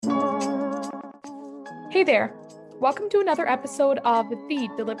Hey there. Welcome to another episode of the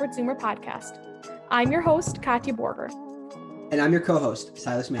Deliberate Zoomer podcast. I'm your host, Katya Borger. And I'm your co-host,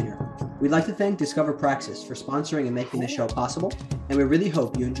 Silas Maynard. We'd like to thank Discover Praxis for sponsoring and making this show possible, and we really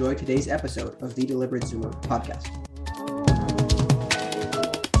hope you enjoy today's episode of the Deliberate Zoomer podcast.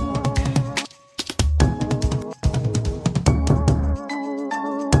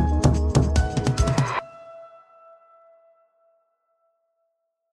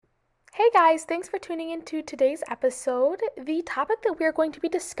 Hey guys, thanks for tuning into today's episode. The topic that we're going to be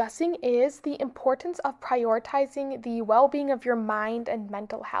discussing is the importance of prioritizing the well-being of your mind and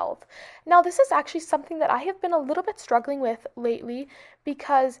mental health. Now, this is actually something that I have been a little bit struggling with lately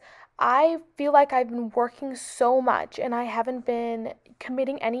because I feel like I've been working so much and I haven't been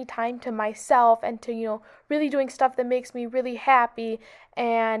committing any time to myself and to, really doing stuff that makes me really happy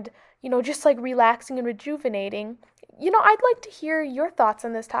and, just like relaxing and rejuvenating. I'd like to hear your thoughts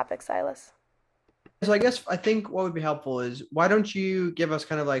on this topic, Silas. So I think what would be helpful is why don't you give us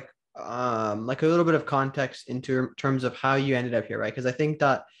kind of like a little bit of context into terms of how you ended up here, right? Because I think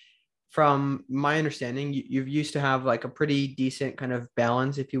that from my understanding, you've used to have like a pretty decent kind of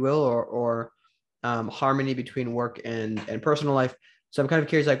balance, if you will, or harmony between work and personal life. So I'm kind of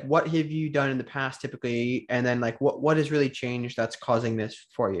curious, like, what have you done in the past typically, and then like what has really changed that's causing this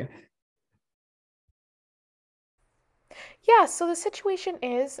for you? Yeah, so the situation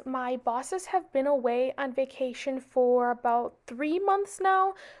is my bosses have been away on vacation for about 3 months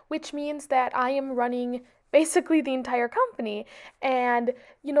now, which means that I am running basically the entire company. And,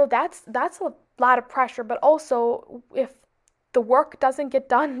 that's a lot of pressure, but also if the work doesn't get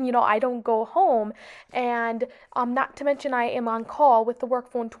done, I don't go home. And not to mention I am on call with the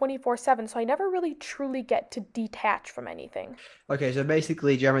work phone 24/7, so I never really truly get to detach from anything. Okay, so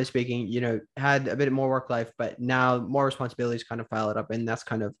basically, generally speaking, had a bit more work life, but now more responsibilities kind of pile it up, and that's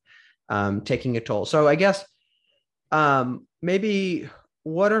kind of taking a toll. So I guess maybe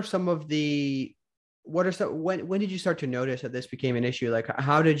what are some of the what are some when did you start to notice that this became an issue? Like,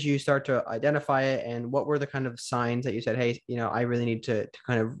 how did you start to identify it, and what were the kind of signs that you said, hey, I really need to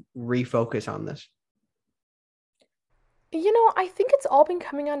kind of refocus on this? I think it's all been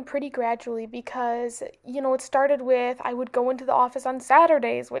coming on pretty gradually because, it started with I would go into the office on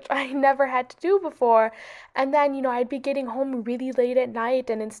Saturdays, which I never had to do before. And then, I'd be getting home really late at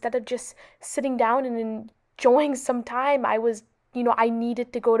night, and instead of just sitting down and enjoying some time, I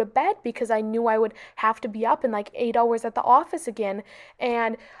needed to go to bed because I knew I would have to be up in like 8 hours at the office again.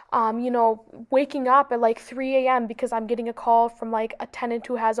 And, waking up at like 3 a.m. because I'm getting a call from like a tenant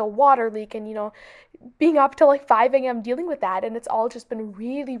who has a water leak and, being up till like 5 a.m. dealing with that, and it's all just been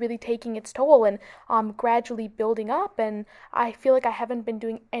really, really taking its toll and gradually building up. And I feel like I haven't been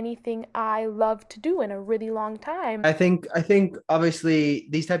doing anything I love to do in a really long time. I think obviously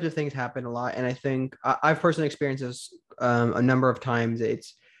these types of things happen a lot, and I think I've personally experienced this a number of times.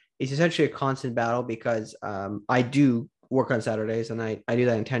 It's essentially a constant battle because I do work on Saturdays, and I do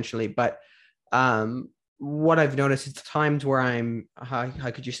that intentionally. But what I've noticed is times where I'm how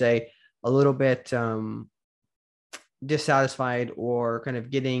could you say a little bit dissatisfied or kind of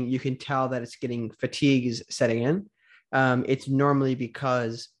getting, you can tell that it's getting fatigue is setting in. It's normally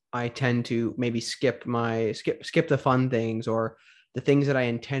because I tend to maybe skip the fun things or the things that I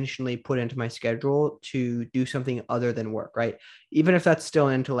intentionally put into my schedule to do something other than work, right? Even if that's still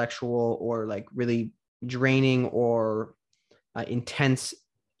intellectual or like really draining or intense,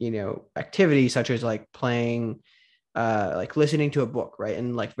 activity such as like playing like listening to a book, right?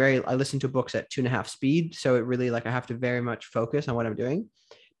 And like I listen to books at 2.5 speed. So it really like I have to very much focus on what I'm doing.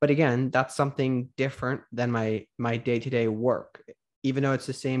 But again, that's something different than my day-to-day work. Even though it's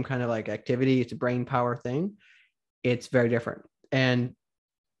the same kind of like activity, it's a brain power thing, it's very different. And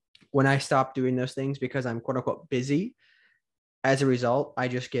when I stop doing those things because I'm quote unquote busy, as a result, I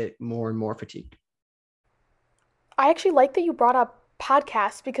just get more and more fatigued. I actually like that you brought up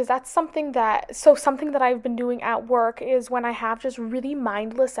podcasts because that's something that I've been doing at work is when I have just really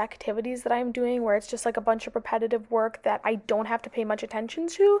mindless activities that I'm doing where it's just like a bunch of repetitive work that I don't have to pay much attention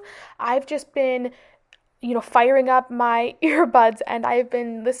to. I've just been, firing up my earbuds and I've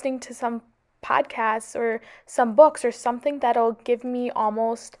been listening to some podcasts or some books or something that'll give me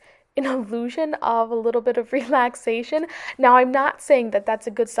almost an illusion of a little bit of relaxation. Now, I'm not saying that that's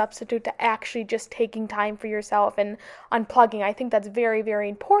a good substitute to actually just taking time for yourself and unplugging. I think that's very, very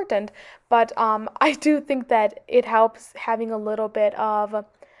important. But I do think that it helps having a little bit of,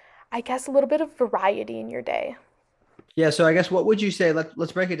 I guess, a little bit of variety in your day. Yeah, so I guess what would you say?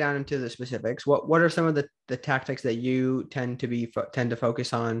 Let's break it down into the specifics. What are some of the tactics that you tend to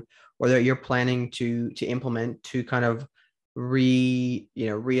focus on, or that you're planning to implement to kind of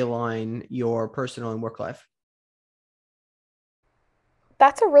realign your personal and work life?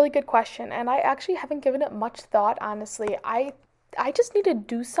 That's a really good question, and I actually haven't given it much thought, honestly. I just need to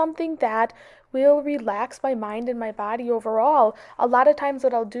do something that will relax my mind and my body overall. A lot of times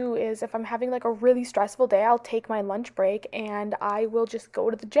what I'll do is if I'm having like a really stressful day, I'll take my lunch break and I will just go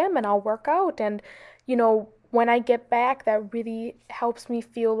to the gym and I'll work out and when I get back, that really helps me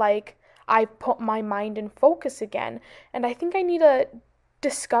feel like I put my mind in focus again. And I think I need to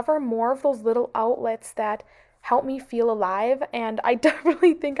discover more of those little outlets that help me feel alive. And I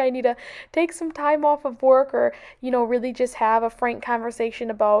definitely think I need to take some time off of work or, really just have a frank conversation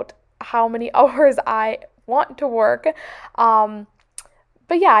about how many hours I want to work. Um,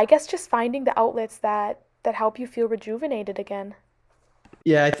 but yeah, I guess just finding the outlets that help you feel rejuvenated again.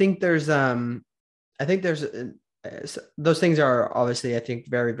 Yeah, I think there's those things are obviously, I think,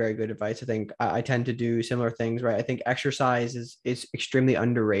 very, very good advice. I think I tend to do similar things, right? I think exercise is extremely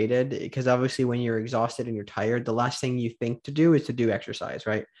underrated because obviously when you're exhausted and you're tired, the last thing you think to do is to do exercise,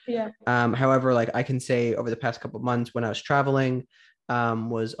 right? Yeah. However, like I can say over the past couple of months when I was traveling,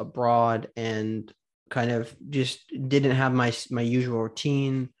 was abroad and kind of just didn't have my usual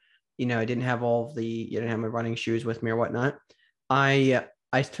routine. I didn't have didn't have my running shoes with me or whatnot.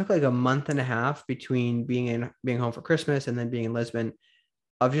 I took like a month and a half between being home for Christmas and then being in Lisbon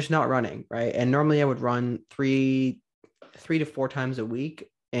of just not running, right? And normally I would run three to four times a week,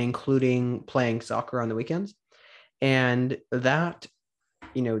 including playing soccer on the weekends. And that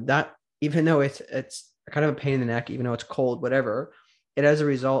even though it's kind of a pain in the neck, even though it's cold, whatever, it as a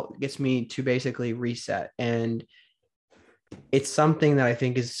result gets me to basically reset. And it's something that I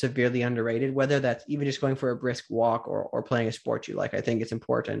think is severely underrated, whether that's even just going for a brisk walk or playing a sport you like. I think it's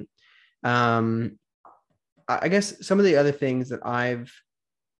important. Um, I guess some of the other things that I've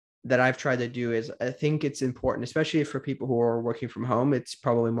tried to do is I think it's important, especially for people who are working from home. It's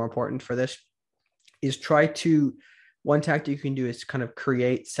probably more important for this is try to one tactic you can do is kind of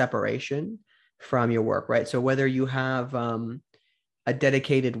create separation from your work, right? So whether you have a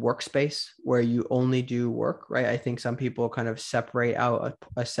dedicated workspace where you only do work, right? I think some people kind of separate out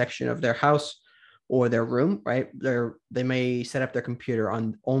a section of their house or their room, right? They may set up their computer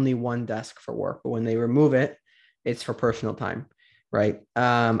on only one desk for work, but when they remove it, it's for personal time, right?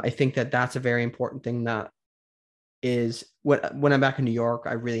 I think that that's a very important thing that is when I'm back in New York,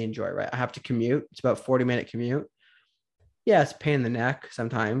 I really enjoy, right? I have to commute. It's about 40-minute commute. Yeah, it's a pain in the neck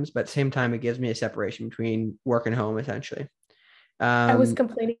sometimes, but at the same time, it gives me a separation between work and home essentially. I was Um,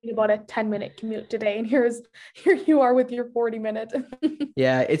 complaining about a 10-minute commute today, and here you are with your 40 minute.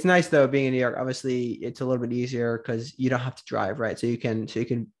 yeah, it's nice though being in New York. Obviously, it's a little bit easier because you don't have to drive, right? So you can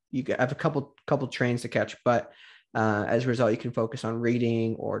have a couple trains to catch, but as a result, you can focus on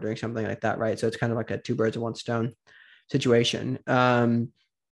reading or doing something like that, right? So it's kind of like a two birds of one stone situation.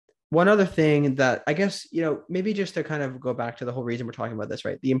 One other thing that I guess, maybe just to kind of go back to the whole reason we're talking about this,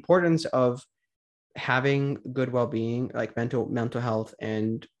 right? The importance of having good well-being, like mental health,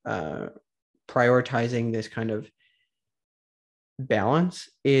 and prioritizing this kind of balance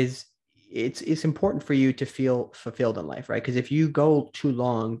is it's important for you to feel fulfilled in life, right? Because if you go too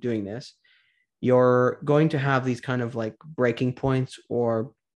long doing this, you're going to have these kind of like breaking points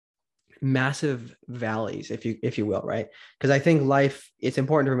or massive valleys, if you will, right? Because I think life, it's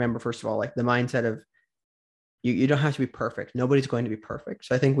important to remember, first of all, like the mindset of you don't have to be perfect. Nobody's going to be perfect.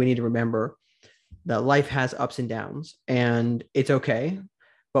 So I think we need to remember that life has ups and downs and it's okay,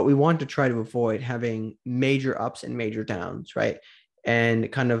 but we want to try to avoid having major ups and major downs, right?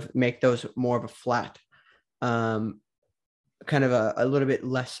 And kind of make those more of a flat, um, kind of a little bit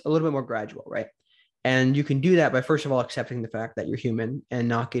less, a little bit more gradual, right? And you can do that by first of all accepting the fact that you're human and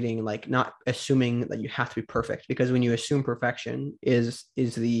not assuming that you have to be perfect, because when you assume perfection is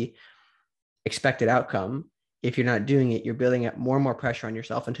the expected outcome, if you're not doing it, you're building up more and more pressure on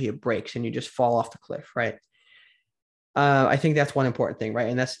yourself until you breaks and you just fall off the cliff, right? I think that's one important thing, right?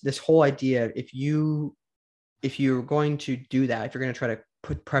 And that's this whole idea. If you're going to do that, if you're going to try to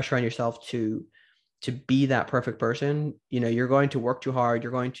put pressure on yourself to be that perfect person, you're going to work too hard.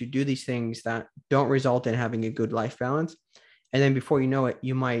 You're going to do these things that don't result in having a good life balance. And then before you know it,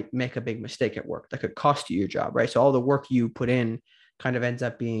 you might make a big mistake at work that could cost you your job, right? So all the work you put in kind of ends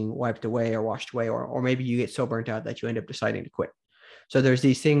up being wiped away or washed away, or maybe you get so burnt out that you end up deciding to quit. So there's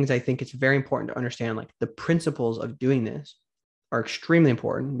these things I think it's very important to understand, like the principles of doing this are extremely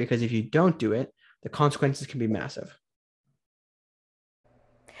important because if you don't do it, the consequences can be massive.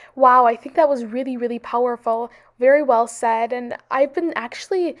 Wow, I think that was really, really powerful. Very well said. And I've been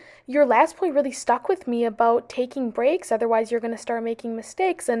actually, your last point really stuck with me about taking breaks, otherwise, you're going to start making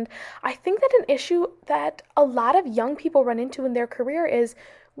mistakes. And I think that an issue that a lot of young people run into in their career is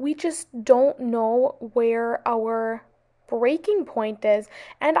we just don't know where our breaking point is.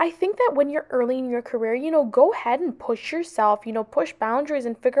 And I think that when you're early in your career, go ahead and push yourself, push boundaries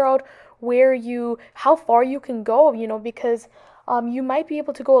and figure out how far you can go, because you might be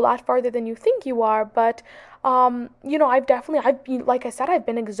able to go a lot farther than you think you are, but I've been, like I said, I've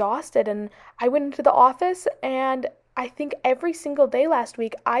been exhausted, and I went into the office, and I think every single day last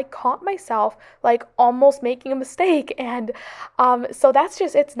week I caught myself like almost making a mistake, and so that's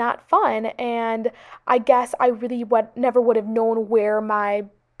just it's not fun, and I guess I really never would have known where my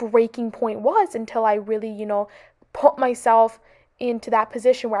breaking point was until I really put myself into that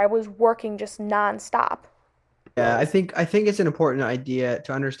position where I was working just nonstop. Yeah, I think it's an important idea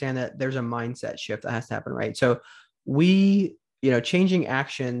to understand that there's a mindset shift that has to happen, right? So we, changing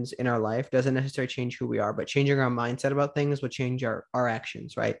actions in our life doesn't necessarily change who we are, but changing our mindset about things will change our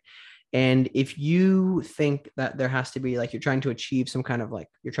actions, right? And if you think that there has to be like you're trying to achieve some kind of like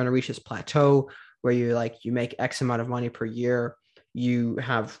you're trying to reach this plateau where you make X amount of money per year, you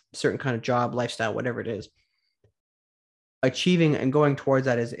have certain kind of job, lifestyle, whatever it is, achieving and going towards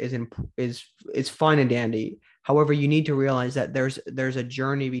that is fine and dandy. However, you need to realize that there's a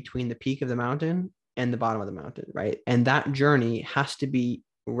journey between the peak of the mountain and the bottom of the mountain, right? And that journey has to be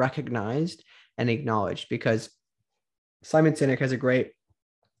recognized and acknowledged because Simon Sinek has a great,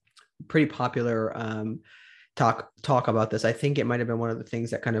 pretty popular talk about this. I think it might have been one of the things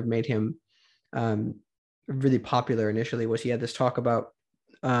that kind of made him um, really popular initially was he had this talk about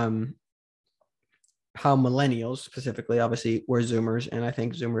um, how millennials specifically, obviously, we're Zoomers, and I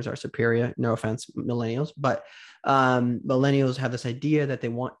think Zoomers are superior. No offense, millennials, but millennials have this idea that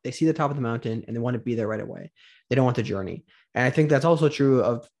they see the top of the mountain and they want to be there right away. They don't want the journey, and I think that's also true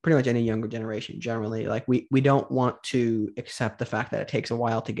of pretty much any younger generation. Generally, like we don't want to accept the fact that it takes a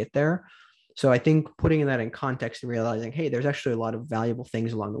while to get there. So I think putting that in context and realizing, hey, there's actually a lot of valuable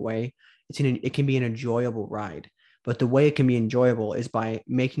things along the way. It can be an enjoyable ride. But the way it can be enjoyable is by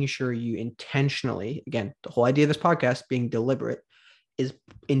making sure you intentionally, again, the whole idea of this podcast being deliberate is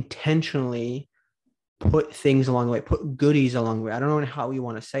intentionally put things along the way, put goodies along the way. I don't know how you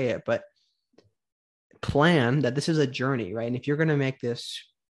want to say it, but plan that this is a journey, right? And if you're going to make this,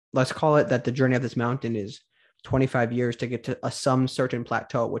 let's call it that the journey of this mountain is 25 years to get to some certain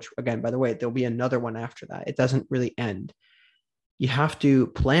plateau, which again, by the way, there'll be another one after that. It doesn't really end. You have to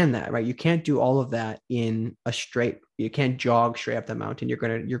plan that, right? You can't do all of that in a straight. You can't jog straight up the mountain. You're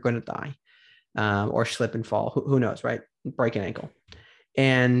gonna die, or slip and fall. Who knows, right? Break an ankle.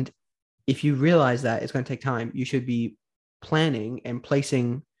 And if you realize that it's going to take time, you should be planning and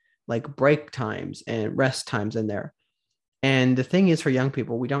placing like break times and rest times in there. And the thing is, for young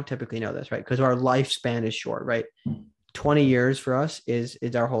people, we don't typically know this, right? Because our lifespan is short, right? 20 years for us is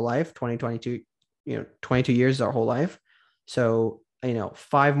our whole life. 2022, 22 years is our whole life. So,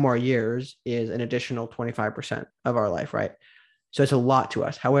 5 more years is an additional 25% of our life, right? So it's a lot to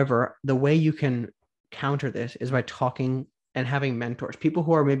us. However, the way you can counter this is by talking and having mentors, people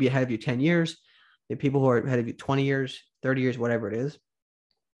who are maybe ahead of you 10 years, the people who are ahead of you 20 years, 30 years, whatever it is,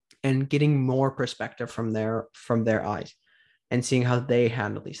 and getting more perspective from their eyes and seeing how they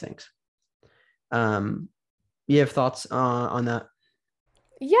handle these things. Um, you have thoughts on that?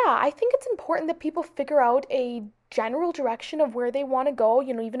 Yeah, I think it's important that people figure out a general direction of where they want to go,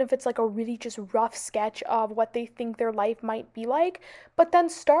 even if it's like a really just rough sketch of what they think their life might be like, but then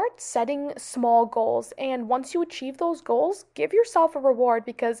start setting small goals. And once you achieve those goals, give yourself a reward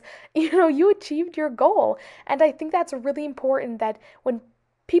because, you achieved your goal. And I think that's really important that when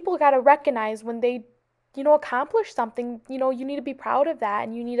people got to recognize when they accomplish something, you need to be proud of that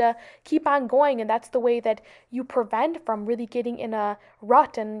and you need to keep on going. And that's the way that you prevent from really getting in a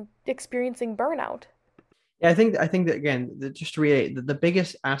rut and experiencing burnout. Yeah, I think that again, just to reiterate, the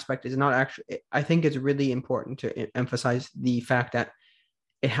biggest aspect is not actually. I think it's really important to emphasize the fact that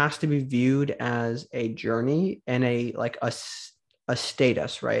it has to be viewed as a journey and a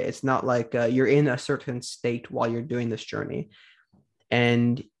status, right? It's not like you're in a certain state while you're doing this journey,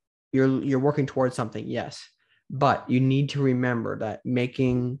 and you're working towards something, yes, but you need to remember that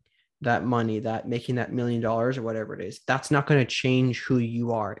making that money, that making that $1 million or whatever it is, that's not going to change who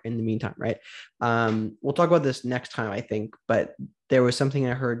you are in the meantime, right? We'll talk about this next time, I think, but there was something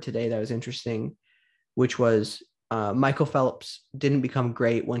I heard today that was interesting, which was Michael Phelps didn't become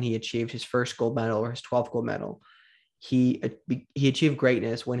great when he achieved his first gold medal or his 12th gold medal. He achieved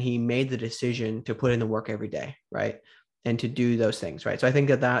greatness when he made the decision to put in the work every day, right? to do those things, right? So I think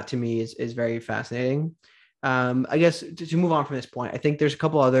that that to me is very fascinating. I guess to move on from this point, I think there's a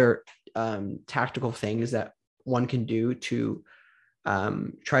couple other tactical things that one can do to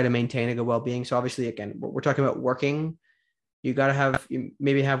try to maintain a good well-being. So obviously, again, we're talking about working. You got to have, you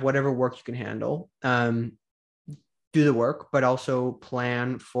maybe have whatever work you can handle. Do the work, but also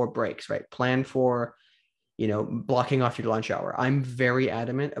plan for breaks, right? Plan for, blocking off your lunch hour. I'm very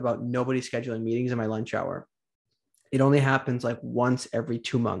adamant about nobody scheduling meetings in my lunch hour. It only happens like once every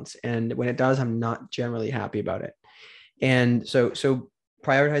 2 months. And when it does, I'm not generally happy about it. And so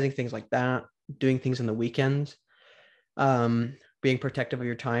prioritizing things like that, doing things on the weekends, being protective of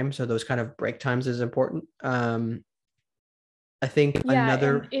your time. So those kind of break times is important. I think Yeah, and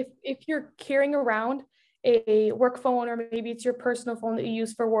another, if you're carrying around a work phone, or maybe it's your personal phone that you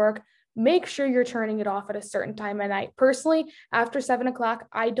use for work, make sure you're turning it off at a certain time at night. Personally, after 7 o'clock,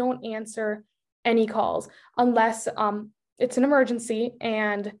 I don't answer any calls unless it's an emergency,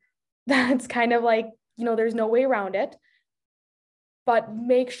 and that's kind of like, there's no way around it. But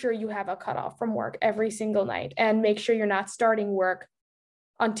make sure you have a cutoff from work every single night, and make sure you're not starting work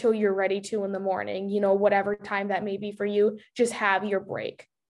until you're ready to in the morning, whatever time that may be for you, just have your break.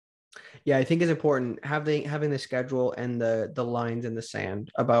 yeah, I think it's important having the schedule and the lines in the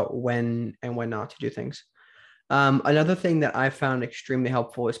sand about when and when not to do things. Another thing that I found extremely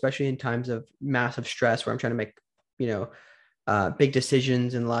helpful, especially in times of massive stress where I'm trying to make, you know, big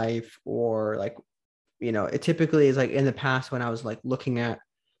decisions in life, or like, it typically is like in the past when I was like looking at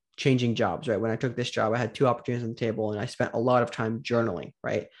changing jobs, right? When I took this job, I had two opportunities on the table and I spent a lot of time journaling,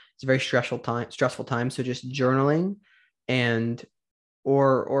 right? It's a very stressful time. So just journaling and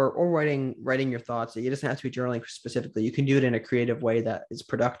or writing your thoughts. It doesn't have to be journaling specifically. You can do it in a creative way that is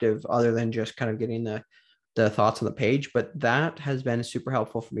productive other than just kind of getting the thoughts on the page. But that has been super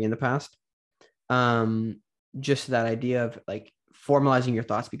helpful for me in the past. Um, just that idea of like formalizing your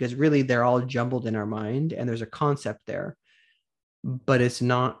thoughts, because really they're all jumbled in our mind and there's a concept there, but it's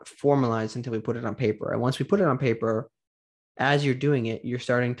not formalized until we put it on paper. And once we put it on paper, as you're doing it, you're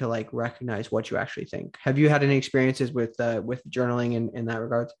starting to like recognize what you actually think. Have you had any experiences with journaling in that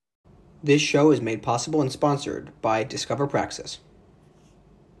regard? This show is made possible and sponsored by Discover Praxis.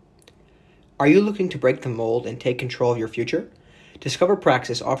 Are you looking to break the mold and take control of your future? Discover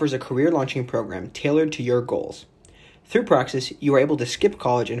Praxis offers a career launching program tailored to your goals. Through Praxis, you are able to skip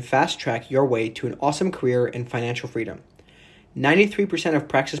college and fast track your way to an awesome career and financial freedom. 93% of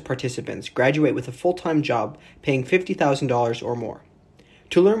Praxis participants graduate with a full-time job paying $50,000 or more.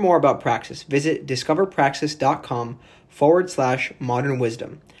 To learn more about Praxis, visit discoverpraxis.com/modern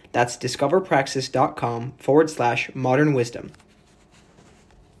wisdom. That's discoverpraxis.com/modern wisdom.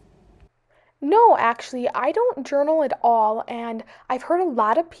 No, actually, I don't journal at all. And I've heard a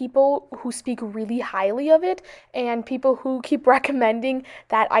lot of people who speak really highly of it, and people who keep recommending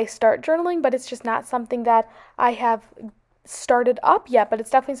that I start journaling, but it's just not something that I have started up yet, but it's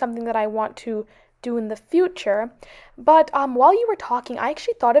definitely something that I want to do in the future. But while you were talking, I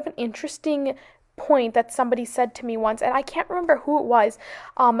actually thought of an interesting point that somebody said to me once, and I can't remember who it was.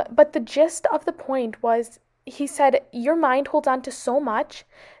 But the gist of the point was, he said, your mind holds on to so much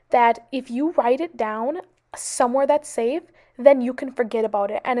that if you write it down somewhere that's safe, then you can forget about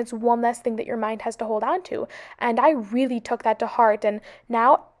it. And it's one less thing that your mind has to hold on to. And I really took that to heart. And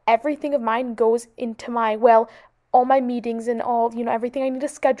now everything of mine goes into my, well, all my meetings and all, everything I need to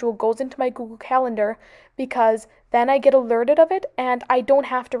schedule goes into my Google Calendar, because then I get alerted of it and I don't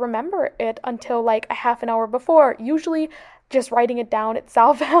have to remember it until like a half an hour before. Usually just writing it down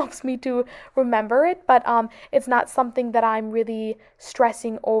itself helps me to remember it, but it's not something that I'm really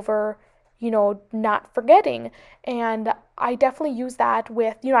stressing over, not forgetting. And I definitely use that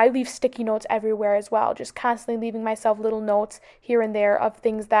with, I leave sticky notes everywhere as well, just constantly leaving myself little notes here and there of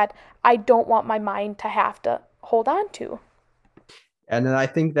things that I don't want my mind to have to hold on to. And then I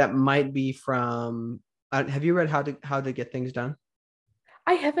think that might be from. Have you read How to Get Things Done?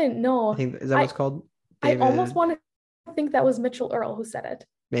 I haven't, I no. think is that what I it's called? I almost David. want to think that was Mitchell Earl who said it.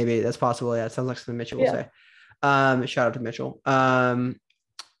 Maybe that's possible. Yeah, it sounds like something Mitchell will Yeah. say. Shout out to Mitchell.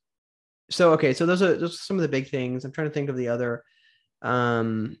 So okay, so those are some of the big things. I'm trying to think of the other.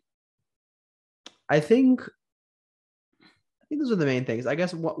 Um, I think those are the main things. I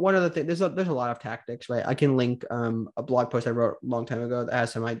guess one other thing. There's a lot of tactics, right? I can link a blog post I wrote a long time ago that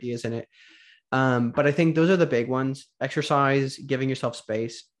has some ideas in it. But I think those are the big ones: exercise, giving yourself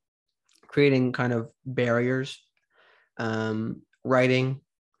space, creating kind of barriers, writing.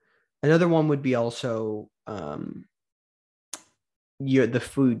 Another one would be also the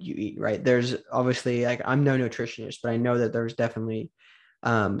food you eat, right? There's obviously, like, I'm no nutritionist, but I know that there's definitely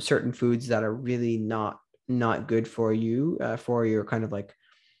certain foods that are really not not good for you, for your kind of like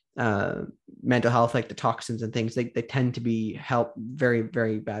mental health, like the toxins and things. They tend to be very,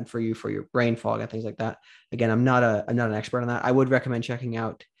 very bad for you, for your brain fog and things like that. Again, I'm not an expert on that. I would recommend checking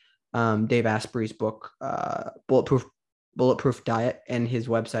out Dave Asprey's book, Bulletproof Diet, and his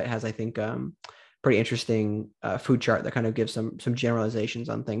website has, I think, pretty interesting food chart that kind of gives some generalizations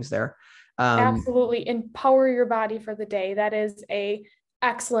on things there. Absolutely. Empower your body for the day. That is a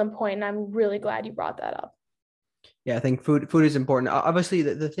excellent point, and I'm really glad you brought that up. Yeah, I think food is important. Obviously,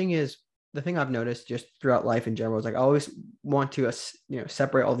 the thing is, the thing I've noticed just throughout life in general is like I always want to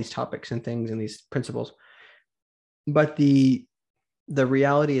separate all these topics and things and these principles, but the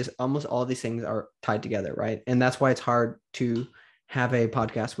reality is almost all of these things are tied together, right? And that's why it's hard to have a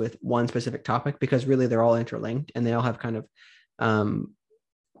podcast with one specific topic, because really they're all interlinked and they all have kind of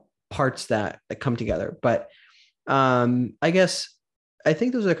parts that come together. But I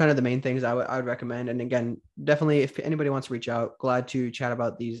think those are kind of the main things I would recommend. And again, definitely, if anybody wants to reach out, glad to chat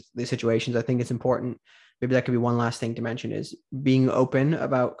about these situations. I think it's important. Maybe that could be one last thing to mention, is being open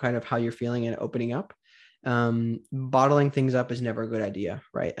about kind of how you're feeling and opening up. Bottling things up is never a good idea,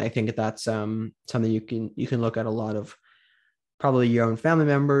 right? I think that's something you can look at a lot of, probably your own family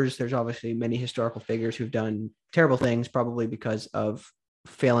members. There's obviously many historical figures who've done terrible things, probably because of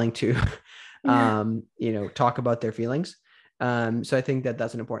failing to talk about their feelings. So I think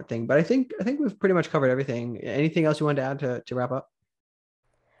that's an important thing. But I think we've pretty much covered everything. Anything else you want to add to wrap up?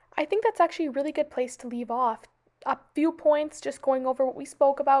 I think that's actually a really good place to leave off. A few points, just going over what we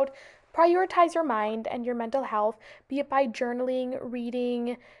spoke about. Prioritize your mind and your mental health, be it by journaling,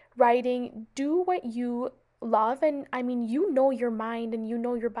 reading, writing. Do what you love. And I mean, you know your mind and you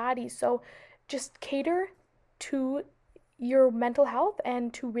know your body. So just cater to your mental health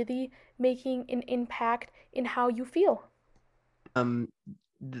and to really making an impact in how you feel.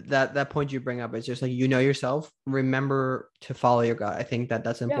 That point you bring up is just like, yourself, remember to follow your gut. I think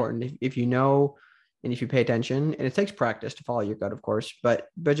that's important. If you know, and if you pay attention, and it takes practice to follow your gut, of course, but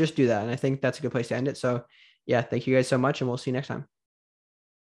just do that. And I think that's a good place to end it. So yeah, thank you guys so much, and we'll see you next time.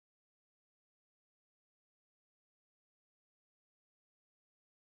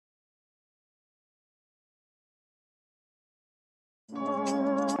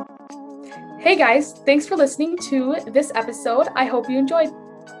 Hey guys, thanks for listening to this episode. I hope you enjoyed.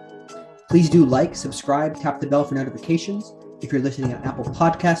 Please do like, subscribe, tap the bell for notifications. If you're listening on Apple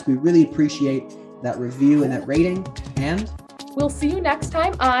Podcasts, we really appreciate that review and that rating. And we'll see you next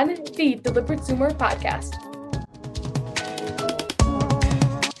time on the Deliberate Zoomer podcast.